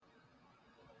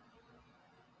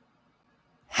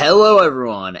Hello,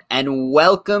 everyone, and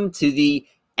welcome to the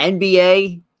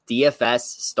NBA DFS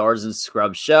Stars and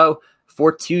Scrubs show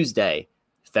for Tuesday,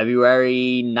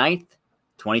 February 9th,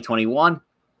 2021.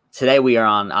 Today we are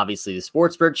on, obviously, the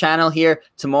Sportsbird channel here.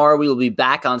 Tomorrow we will be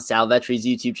back on Sal Vetri's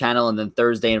YouTube channel, and then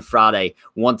Thursday and Friday,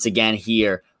 once again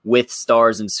here with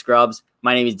Stars and Scrubs.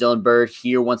 My name is Dylan Bird,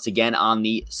 here once again on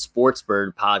the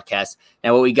Sportsbird podcast.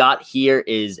 Now, what we got here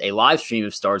is a live stream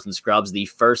of Stars and Scrubs, the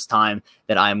first time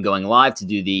that I am going live to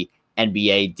do the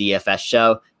NBA DFS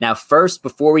show. Now, first,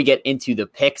 before we get into the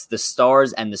picks, the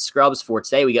Stars and the Scrubs for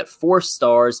today, we got 4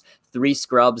 Stars, 3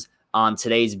 Scrubs on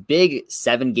today's big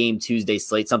 7-game Tuesday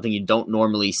slate, something you don't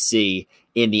normally see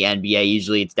in the NBA.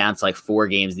 Usually it's down to like 4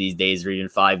 games these days or even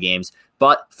 5 games.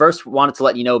 But first, wanted to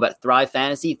let you know about Thrive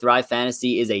Fantasy. Thrive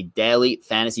Fantasy is a daily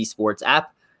fantasy sports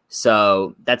app.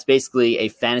 So that's basically a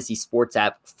fantasy sports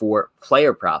app for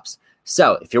player props.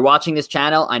 So if you're watching this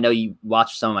channel, I know you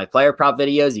watch some of my player prop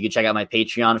videos. You can check out my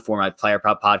Patreon for my player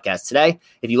prop podcast today.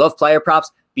 If you love player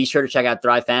props, be sure to check out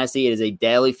Thrive Fantasy. It is a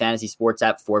daily fantasy sports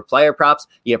app for player props.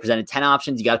 You get presented 10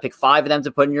 options. You got to pick 5 of them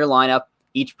to put in your lineup.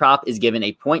 Each prop is given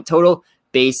a point total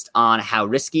based on how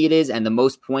risky it is, and the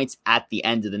most points at the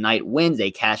end of the night wins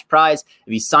a cash prize.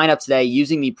 If you sign up today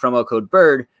using the promo code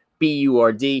BIRD,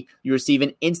 B-U-R-D, you receive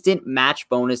an instant match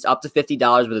bonus up to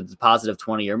 $50 with a deposit of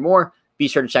 $20 or more. Be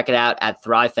sure to check it out at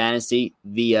Thrive Fantasy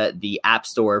via the App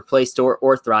Store or Play Store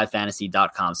or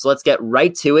thrivefantasy.com. So let's get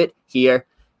right to it here,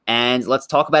 and let's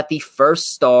talk about the first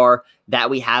star that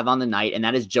we have on the night, and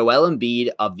that is Joel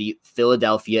Embiid of the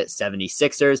Philadelphia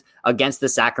 76ers against the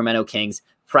Sacramento Kings,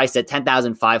 priced at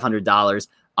 $10,500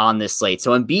 on this slate.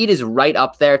 So Embiid is right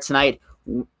up there tonight,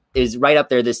 is right up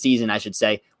there this season, I should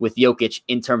say, with Jokic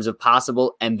in terms of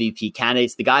possible MVP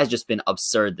candidates. The guy's just been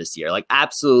absurd this year, like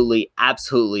absolutely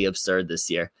absurd this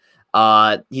year.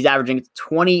 He's averaging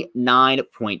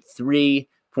 29.3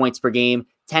 points per game,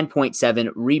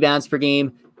 10.7 rebounds per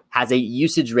game, has a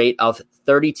usage rate of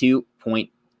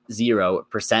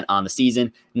 32.0% on the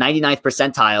season. 99th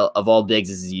percentile of all bigs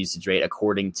is his usage rate,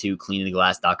 according to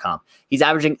cleaningtheglass.com. He's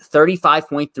averaging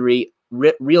 35.3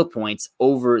 real points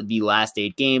over the last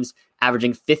 8 games,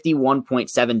 averaging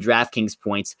 51.7 DraftKings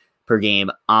points per game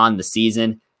on the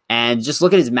season. And just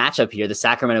look at his matchup here, the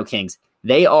Sacramento Kings.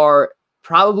 They are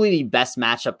probably the best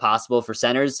matchup possible for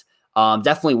centers.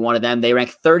 Definitely one of them. They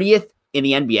rank 30th in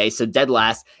the NBA, so dead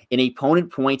last in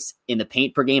opponent points in the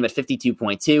paint per game at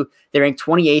 52.2. They rank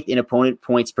 28th in opponent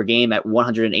points per game at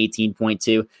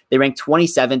 118.2. They rank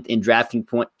 27th in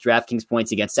DraftKings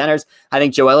points against centers. I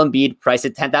think Joel Embiid, priced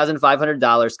at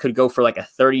 $10,500, could go for like a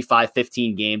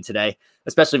 35-15 game today,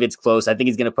 especially if it's close. I think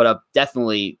he's going to put up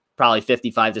probably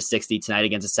 55 to 60 tonight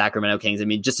against the Sacramento Kings. I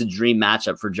mean, just a dream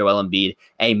matchup for Joel Embiid,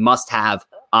 a must-have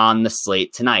on the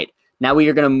slate tonight. Now we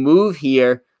are going to move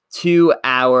here to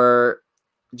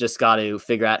just got to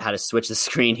figure out how to switch the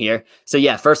screen here. So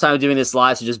yeah, first time I'm doing this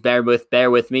live, so just bear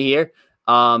with me here.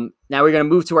 Now we're going to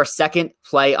move to our second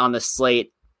play on the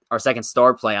slate, our second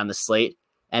star play on the slate,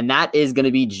 and that is going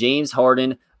to be James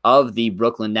Harden of the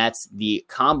Brooklyn Nets, the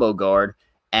combo guard.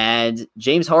 And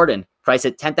James Harden, priced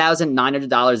at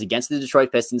 $10,900 against the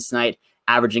Detroit Pistons tonight,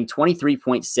 averaging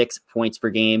 23.6 points per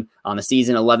game on the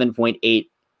season, 11.8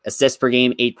 assists per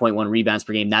game, 8.1 rebounds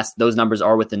per game. Those numbers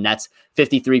are with the Nets.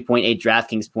 53.8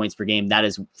 DraftKings points per game. That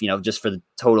is, just for the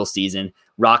total season.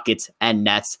 Rockets and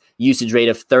Nets. Usage rate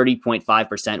of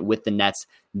 30.5% with the Nets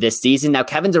this season. Now,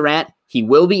 Kevin Durant, he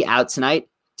will be out tonight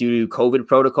due to COVID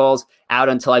protocols, out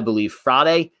until I believe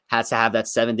Friday. Has to have that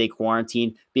 7-day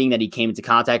quarantine, being that he came into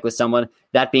contact with someone.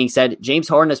 That being said, James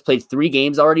Harden has played 3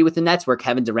 games already with the Nets where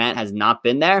Kevin Durant has not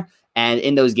been there. And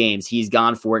in those games, he's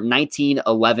gone for 19,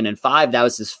 11, and 5. That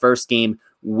was his first game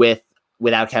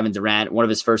without Kevin Durant. One of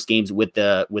his first games with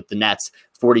the Nets,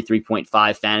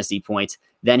 43.5 fantasy points.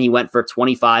 Then he went for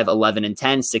 25, 11, and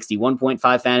 10,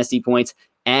 61.5 fantasy points,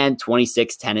 and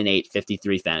 26, 10, and 8,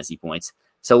 53 fantasy points.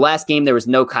 So last game, there was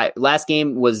no last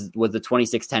game was the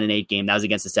 26, 10, and 8 game. That was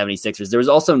against the 76ers. There was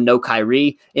also no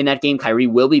Kyrie in that game. Kyrie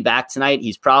will be back tonight.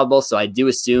 He's probable, so I do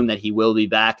assume that he will be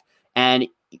back. And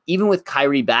even with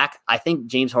Kyrie back, I think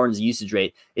James Harden's usage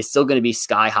rate is still going to be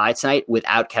sky high tonight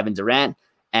without Kevin Durant.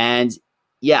 And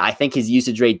yeah, I think his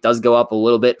usage rate does go up a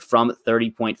little bit from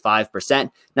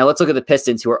 30.5%. Now let's look at the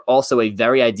Pistons, who are also a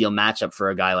very ideal matchup for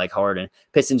a guy like Harden.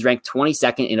 Pistons ranked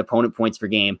 22nd in opponent points per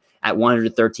game at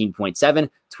 113.7,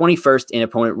 21st in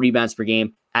opponent rebounds per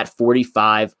game at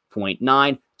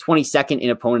 45.9, 22nd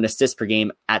in opponent assists per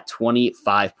game at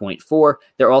 25.4.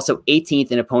 They're also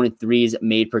 18th in opponent threes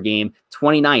made per game,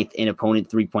 29th in opponent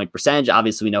three-point percentage.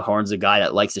 Obviously, we know Harden's a guy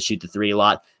that likes to shoot the three a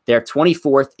lot. They're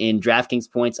 24th in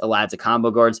DraftKings points allowed to combo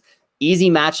guards. Easy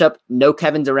matchup, no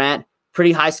Kevin Durant.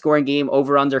 Pretty high scoring game,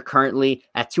 over under currently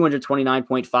at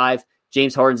 229.5.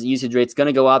 James Harden's usage rate's going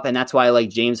to go up, and that's why I like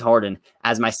James Harden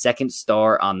as my second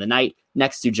star on the night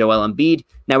next to Joel Embiid.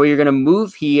 Now we're going to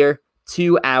move here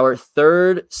to our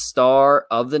third star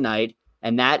of the night,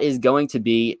 and that is going to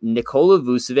be Nikola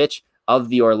Vucevic of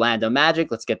the Orlando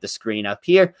Magic. Let's get the screen up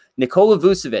here. Nikola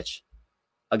Vucevic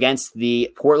against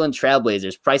the Portland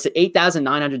Trailblazers, priced at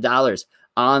 $8,900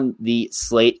 on the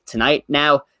slate tonight.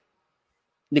 Now,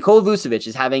 Nikola Vucevic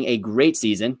is having a great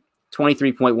season,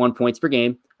 23.1 points per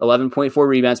game, 11.4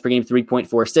 rebounds per game,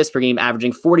 3.4 assists per game,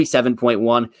 averaging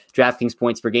 47.1 DraftKings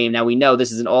points per game. Now, we know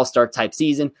this is an all-star type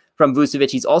season from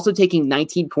Vucevic. He's also taking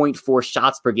 19.4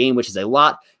 shots per game, which is a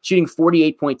lot, shooting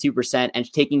 48.2%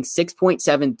 and taking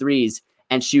 6.7 threes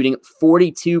and shooting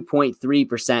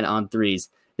 42.3% on threes.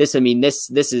 This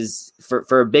is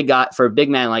for a big guy, for a big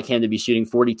man like him to be shooting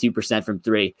 42% from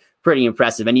three. Pretty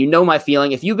impressive. And you know my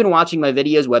feeling. If you've been watching my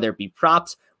videos, whether it be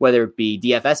props, whether it be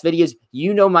DFS videos,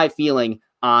 you know my feeling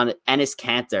on Enes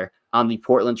Kanter on the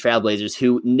Portland Trailblazers,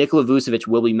 who Nikola Vucevic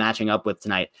will be matching up with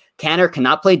tonight. Kanter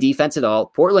cannot play defense at all.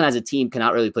 Portland as a team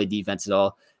cannot really play defense at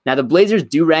all. Now, the Blazers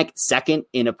do rank second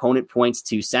in opponent points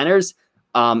to centers,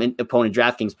 in opponent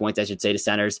DraftKings points, I should say, to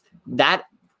centers. That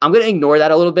I'm going to ignore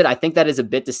that a little bit. I think that is a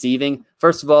bit deceiving.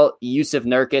 First of all, Yusuf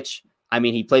Nurkic,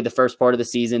 he played the first part of the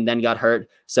season, then got hurt.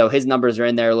 So his numbers are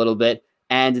in there a little bit.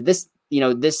 And this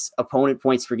opponent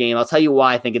points per game, I'll tell you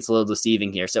why I think it's a little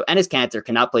deceiving here. So Enes Kanter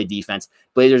cannot play defense.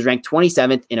 Blazers ranked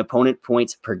 27th in opponent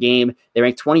points per game. They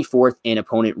ranked 24th in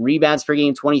opponent rebounds per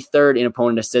game, 23rd in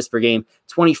opponent assists per game,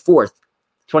 25th,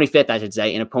 I should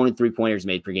say, in opponent three-pointers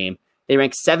made per game. They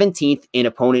rank 17th in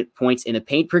opponent points in the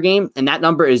paint per game, and that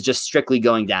number is just strictly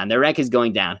going down. Their rank is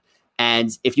going down. And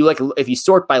if you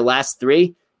sort by last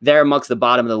three, they're amongst the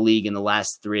bottom of the league in the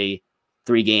last three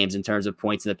games in terms of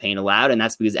points in the paint allowed, and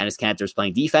that's because Enes Kanter is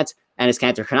playing defense. Enes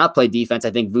Kanter cannot play defense.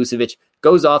 I think Vucevic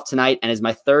goes off tonight and is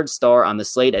my third star on the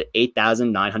slate at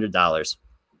 $8,900.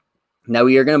 Now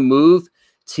we are going to move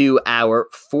to our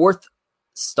fourth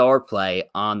star play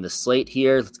on the slate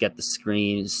here. Let's get the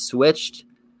screen switched.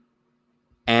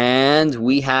 And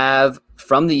we have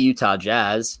from the Utah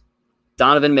Jazz,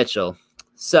 Donovan Mitchell.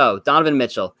 So Donovan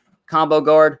Mitchell, combo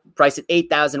guard, priced at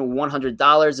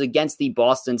 $8,100 against the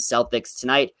Boston Celtics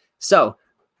tonight. So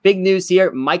big news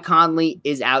here. Mike Conley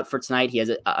is out for tonight. He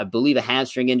has, I believe, a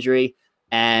hamstring injury.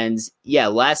 And yeah,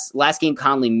 last game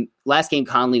Conley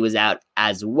was out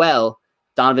as well.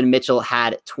 Donovan Mitchell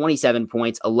had 27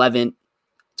 points, 11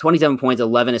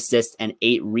 assists, and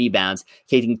 8 rebounds,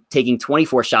 taking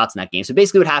 24 shots in that game. So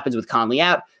basically what happens with Conley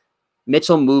out,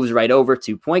 Mitchell moves right over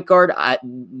to point guard,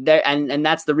 and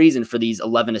that's the reason for these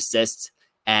 11 assists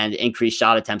and increased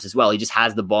shot attempts as well. He just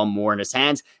has the ball more in his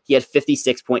hands. He had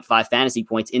 56.5 fantasy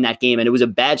points in that game, and it was a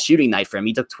bad shooting night for him.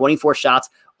 He took 24 shots,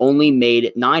 only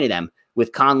made 9 of them.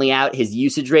 With Conley out, his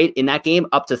usage rate in that game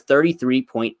up to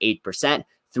 33.8%.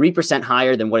 3%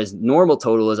 higher than what his normal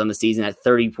total is on the season at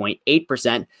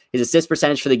 30.8%. His assist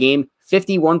percentage for the game,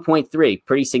 51.3.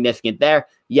 Pretty significant there.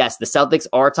 Yes, the Celtics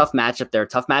are a tough matchup. They're a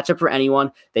tough matchup for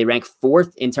anyone. They rank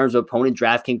 4th in terms of opponent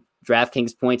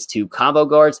DraftKings points to combo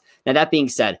guards. Now, that being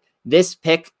said, this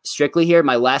pick strictly here,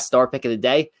 my last star pick of the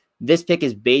day, this pick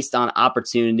is based on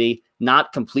opportunity,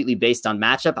 not completely based on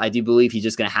matchup. I do believe he's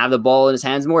just going to have the ball in his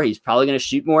hands more. He's probably going to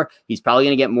shoot more. He's probably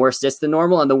going to get more assists than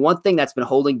normal. And the one thing that's been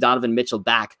holding Donovan Mitchell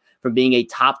back from being a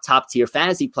top tier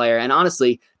fantasy player, and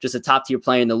honestly, just a top tier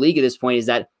player in the league at this point, is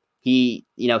that he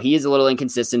is a little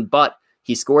inconsistent, but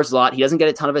he scores a lot. He doesn't get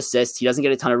a ton of assists. He doesn't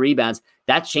get a ton of rebounds.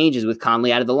 That changes with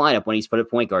Conley out of the lineup when he's put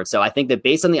at point guard. So I think that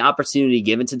based on the opportunity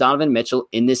given to Donovan Mitchell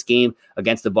in this game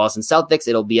against the Boston Celtics,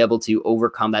 it'll be able to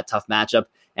overcome that tough matchup.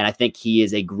 And I think he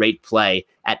is a great play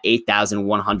at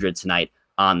 8,100 tonight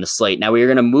on the slate. Now we are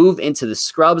going to move into the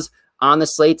scrubs on the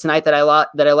slate tonight that I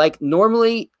like.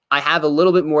 Normally, I have a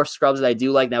little bit more scrubs that I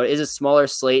do like. Now it is a smaller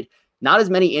slate, not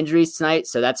as many injuries tonight,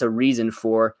 so that's a reason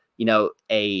for not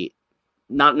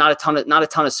a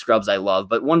ton of scrubs I love,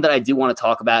 but one that I do want to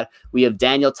talk about. We have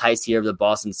Daniel Theis here of the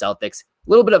Boston Celtics. A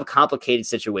little bit of a complicated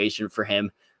situation for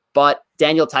him, but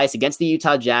Daniel Theis against the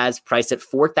Utah Jazz, priced at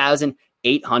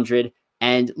 $4,800.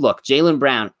 And look, Jaylen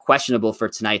Brown, questionable for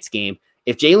tonight's game.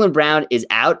 If Jaylen Brown is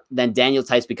out, then Daniel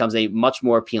Theis becomes a much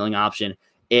more appealing option.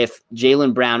 If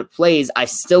Jaylen Brown plays, I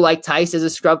still like Theis as a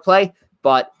scrub play,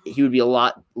 but he would be a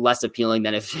lot less appealing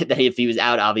than if he was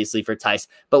out, obviously, for Theis.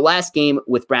 But last game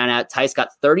with Brown out, Theis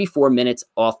got 34 minutes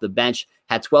off the bench,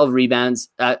 had 12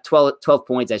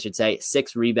 points,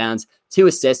 6 rebounds, 2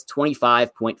 assists,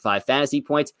 25.5 fantasy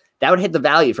points. That would hit the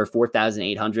value for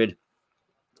 $4,800.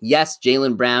 Yes,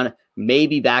 Jaylen Brown may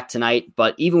be back tonight,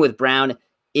 but even with Brown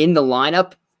in the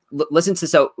lineup, listen to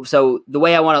so the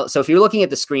way I want to. So if you're looking at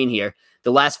the screen here,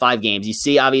 the last 5 games, you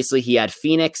see obviously he had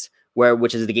Phoenix,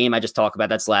 which is the game I just talked about.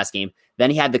 That's the last game. Then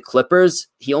he had the Clippers.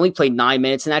 He only played 9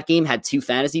 minutes in that game, had 2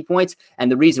 fantasy points,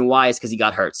 and the reason why is because he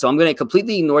got hurt. So I'm going to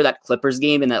completely ignore that Clippers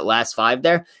game in that last 5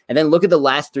 there, and then look at the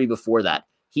last 3 before that.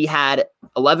 He had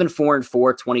 11, 4, and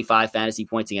 4, 25 fantasy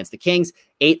points against the Kings,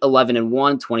 8, 11, and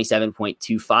 1,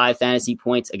 27.25 fantasy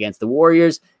points against the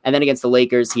Warriors. And then against the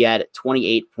Lakers, he had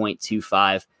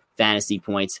 28.25 fantasy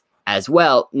points as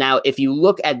well. Now, if you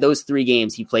look at those 3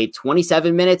 games, he played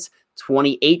 27 minutes,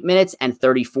 28 minutes, and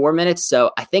 34 minutes.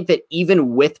 So I think that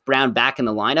even with Brown back in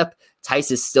the lineup,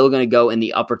 Tice is still going to go in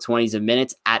the upper 20s of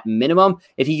minutes at minimum.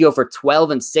 If he go for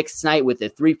 12 and 6 tonight with a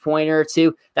 3-pointer or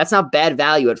 2, that's not bad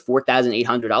value at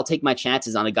 4,800. I'll take my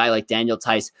chances on a guy like Daniel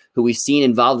Tice, who we've seen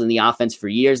involved in the offense for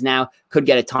years now, could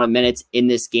get a ton of minutes in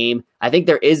this game. I think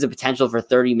there is the potential for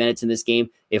 30 minutes in this game.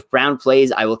 If Brown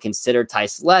plays, I will consider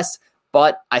Tice less,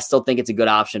 but I still think it's a good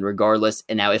option regardless.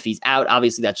 And now if he's out,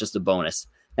 obviously that's just a bonus.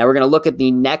 Now we're going to look at the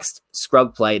next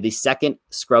scrub play, the second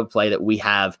scrub play that we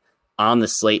have on the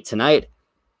slate tonight.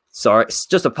 Sorry,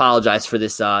 just apologize for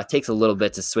this. Takes a little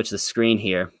bit to switch the screen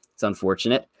here. It's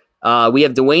unfortunate. We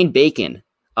have Dwayne Bacon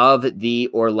of the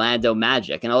Orlando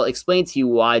Magic, and I'll explain to you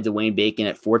why Dwayne Bacon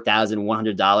at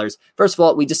 $4,100. First of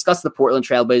all, we discussed the Portland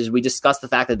Trailblazers. We discussed the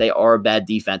fact that they are a bad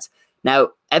defense. Now,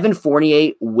 Evan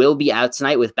Fournier will be out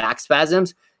tonight with back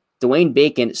spasms. Dwayne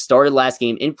Bacon started last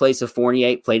game in place of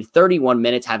Fournier, played 31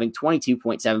 minutes, having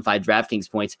 22.75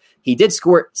 DraftKings points. He did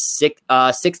score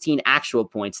 16 actual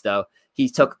points, though. He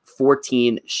took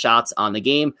 14 shots on the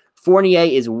game. Fournier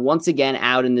is once again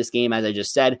out in this game, as I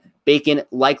just said. Bacon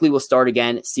likely will start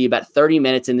again, see about 30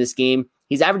 minutes in this game.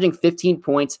 He's averaging 15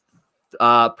 points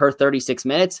per 36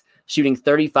 minutes, shooting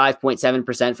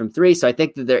 35.7% from 3. So I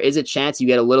think that there is a chance you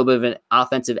get a little bit of an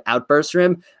offensive outburst from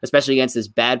him, especially against this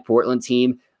bad Portland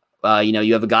team.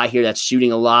 You have a guy here that's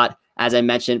shooting a lot. As I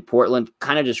mentioned, Portland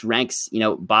kind of just ranks,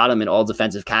 bottom in all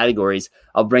defensive categories.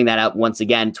 I'll bring that up once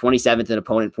again. 27th in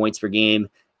opponent points per game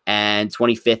and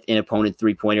 25th in opponent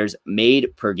 3-pointers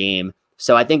made per game.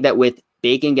 So I think that with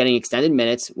Bacon getting extended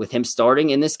minutes, with him starting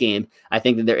in this game, I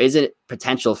think that there is a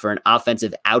potential for an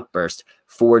offensive outburst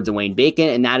for Dwayne Bacon,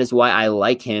 and that is why I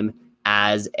like him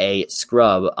as a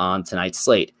scrub on tonight's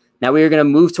slate. Now we are going to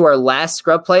move to our last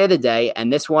scrub play of the day,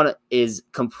 and this one is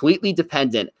completely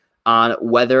dependent on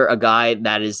whether a guy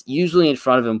that is usually in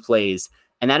front of him plays,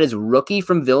 and that is rookie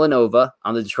from Villanova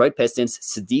on the Detroit Pistons,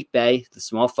 Saddiq Bey, the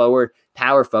small forward,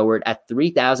 power forward at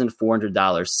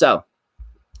 $3,400. So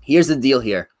here's the deal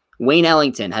here. Wayne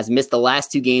Ellington has missed the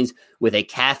last 2 games with a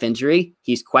calf injury.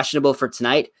 He's questionable for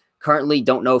tonight. Currently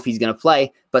don't know if he's going to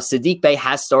play, but Saddiq Bey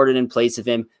has started in place of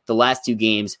him the last 2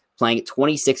 games, playing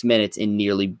 26 minutes in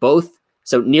nearly both.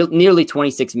 So nearly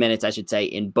 26 minutes, I should say,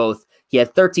 in both. He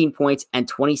had 13 points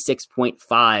and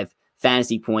 26.5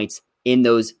 fantasy points in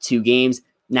those 2 games.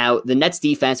 Now, the Nets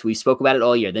defense, we spoke about it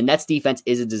all year. The Nets defense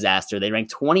is a disaster. They rank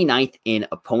 29th in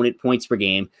opponent points per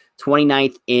game,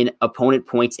 29th in opponent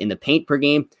points in the paint per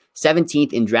game,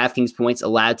 17th in DraftKings points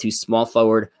allowed to small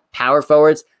forward, power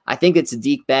forwards. I think that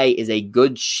Saddiq Bey is a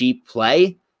good cheap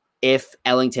play if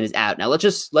Ellington is out. Now let's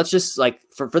just like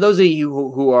for those of you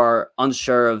who are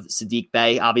unsure of Saddiq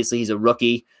Bey, obviously he's a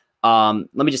rookie.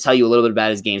 Let me just tell you a little bit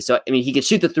about his game. So I mean, he could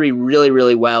shoot the 3 really,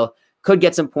 really well. Could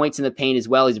get some points in the paint as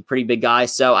well. He's a pretty big guy.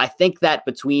 So I think that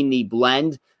between the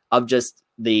blend of just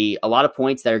a lot of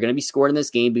points that are going to be scored in this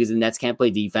game because the Nets can't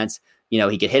play defense,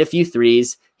 he could hit a few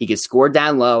threes. He could score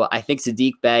down low. I think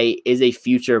Saddiq Bey is a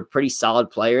future pretty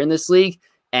solid player in this league.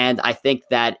 And I think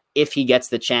that if he gets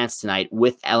the chance tonight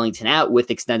with Ellington out with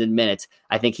extended minutes,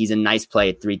 I think he's a nice play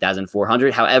at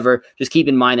 3,400. However, just keep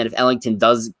in mind that if Ellington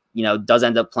does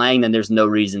end up playing, then there's no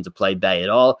reason to play Bey at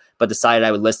all. But decided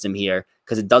I would list him here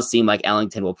because it does seem like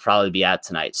Ellington will probably be out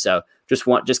tonight. So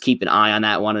just keep an eye on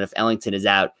that one. And if Ellington is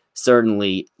out,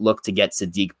 certainly look to get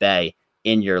Saddiq Bey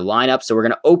in your lineup. So we're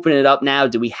going to open it up now.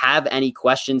 Do we have any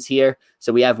questions here?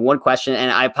 So we have one question,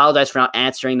 and I apologize for not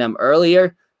answering them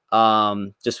earlier.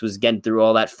 Just was getting through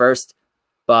all that first.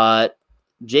 But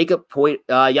Jakob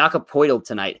Poeltl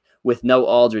tonight with no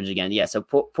Aldridge again. Yeah, so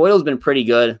Poeltl's been pretty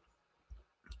good.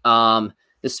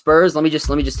 The Spurs, let me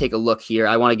just take a look here.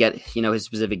 I want to get, his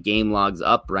specific game logs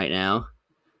up right now.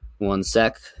 One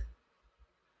sec.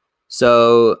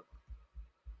 So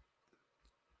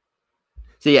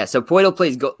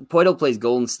Poeltl plays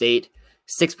Golden State,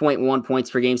 6.1 points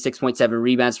per game, 6.7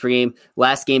 rebounds per game.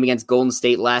 Last game against Golden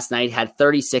State last night had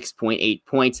 36.8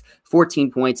 points,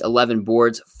 14 points, 11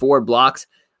 boards, 4 blocks.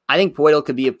 I think Poeltl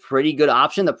could be a pretty good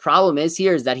option. The problem is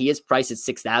that he is priced at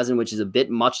 6,000, which is a bit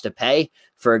much to pay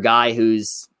for a guy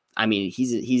who's, I mean,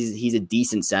 he's a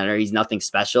decent center. He's nothing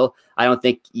special. I don't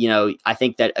think, I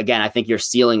think that, again, I think your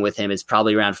ceiling with him is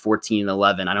probably around 14 and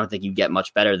 11. I don't think you get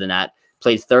much better than that.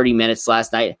 Played 30 minutes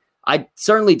last night. I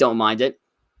certainly don't mind it.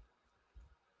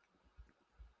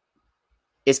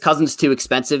 Is Cousins too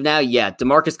expensive now? Yeah,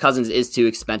 DeMarcus Cousins is too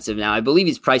expensive now. I believe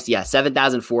he's priced,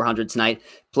 7,400 tonight.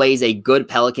 Plays a good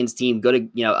Pelicans team,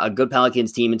 a good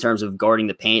Pelicans team in terms of guarding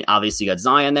the paint. Obviously, you got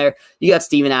Zion there. You got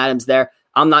Steven Adams there.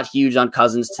 I'm not huge on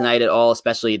Cousins tonight at all,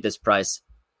 especially at this price.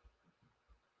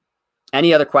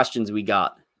 Any other questions we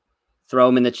got? Throw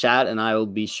them in the chat, and I will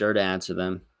be sure to answer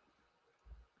them.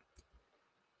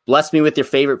 Bless me with your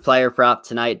favorite player prop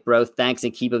tonight, bro. Thanks,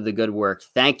 and keep up the good work.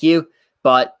 Thank you.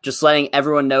 But just letting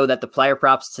everyone know that the player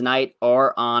props tonight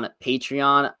are on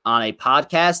Patreon on a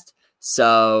podcast.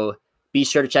 So be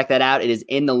sure to check that out. It is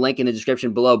in the link in the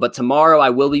description below. But tomorrow I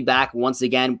will be back once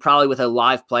again, probably with a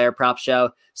live player prop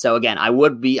show. So again, I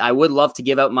would love to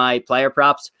give out my player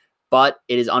props, but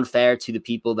it is unfair to the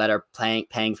people that are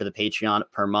paying for the Patreon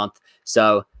per month.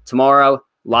 So tomorrow,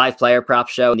 live player prop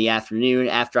show in the afternoon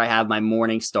after I have my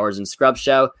morning Stars and Scrubs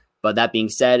show. But that being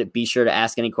said, be sure to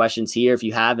ask any questions here if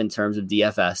you have in terms of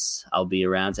DFS. I'll be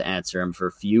around to answer them for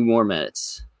a few more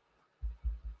minutes.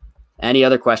 Any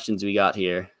other questions we got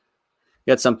here? We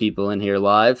got some people in here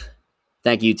live.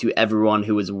 Thank you to everyone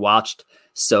who has watched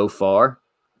so far.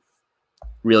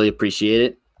 Really appreciate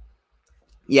it.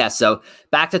 Yeah, so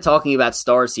back to talking about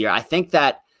stars here. I think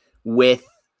that with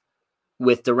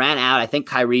Durant out, I think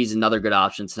Kyrie's another good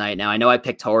option tonight. Now, I know I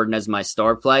picked Harden as my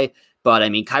star play, but I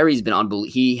mean, Kyrie's been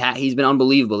he's been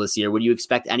unbelievable this year. Would you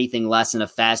expect anything less in a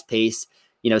fast-paced,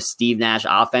 Steve Nash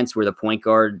offense where the point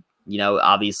guard,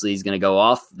 obviously is going to go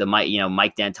off? The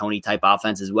Mike D'Antoni type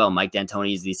offense as well. Mike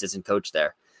D'Antoni is the assistant coach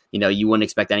there. You wouldn't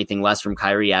expect anything less from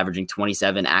Kyrie, averaging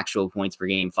 27 actual points per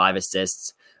game, 5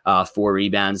 assists, 4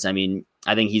 rebounds. I mean,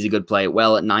 I think he's a good play.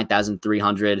 Well, at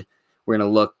 9,300, we're going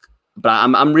to look. But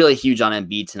I'm really huge on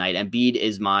Embiid tonight. Embiid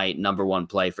is my number one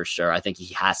play for sure. I think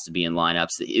he has to be in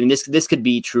lineups. I mean, this could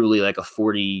be truly like a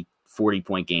 40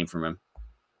 point game from him.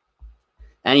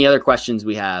 Any other questions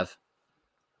we have?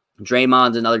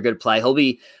 Draymond's another good play. He'll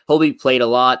be played a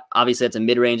lot. Obviously, it's a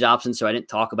mid-range option, so I didn't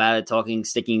talk about it.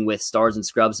 Sticking with stars and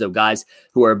scrubs, so guys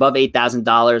who are above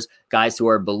 $8,000, guys who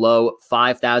are below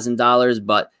 $5,000.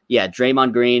 But yeah,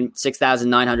 Draymond Green,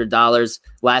 $6,900.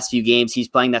 Last few games, he's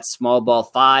playing that small ball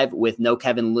 5 with no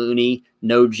Kevin Looney,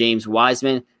 no James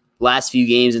Wiseman. Last few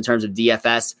games in terms of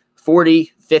DFS,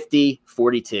 40, 50,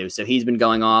 42. So he's been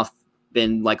going off,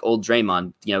 been like old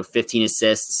Draymond, 15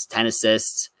 assists, 10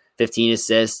 assists, 15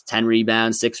 assists, 10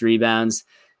 rebounds, 6 rebounds,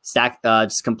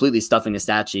 just completely stuffing the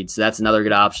stat sheet. So that's another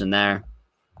good option there.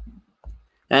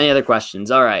 Any other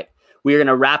questions? All right. We are going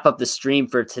to wrap up the stream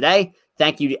for today.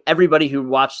 Thank you to everybody who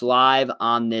watched live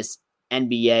on this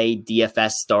NBA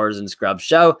DFS Stars and Scrubs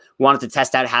show. Wanted to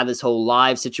test out how this whole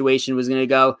live situation was going to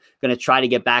go. Going to try to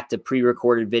get back to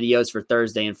pre-recorded videos for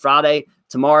Thursday and Friday.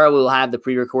 Tomorrow, we'll have the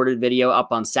pre-recorded video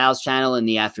up on Sal's channel in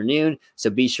the afternoon, so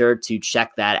be sure to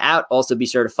check that out. Also, be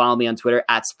sure to follow me on Twitter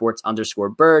at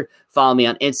sports_bird. Follow me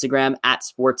on Instagram at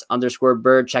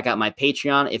sports_bird. Check out my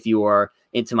Patreon if you are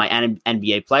into my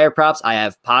NBA player props. I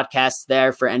have podcasts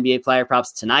there for NBA player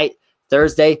props tonight,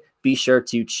 Thursday. Be sure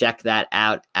to check that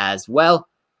out as well.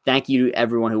 Thank you to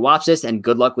everyone who watched this, and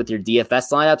good luck with your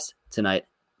DFS lineups tonight.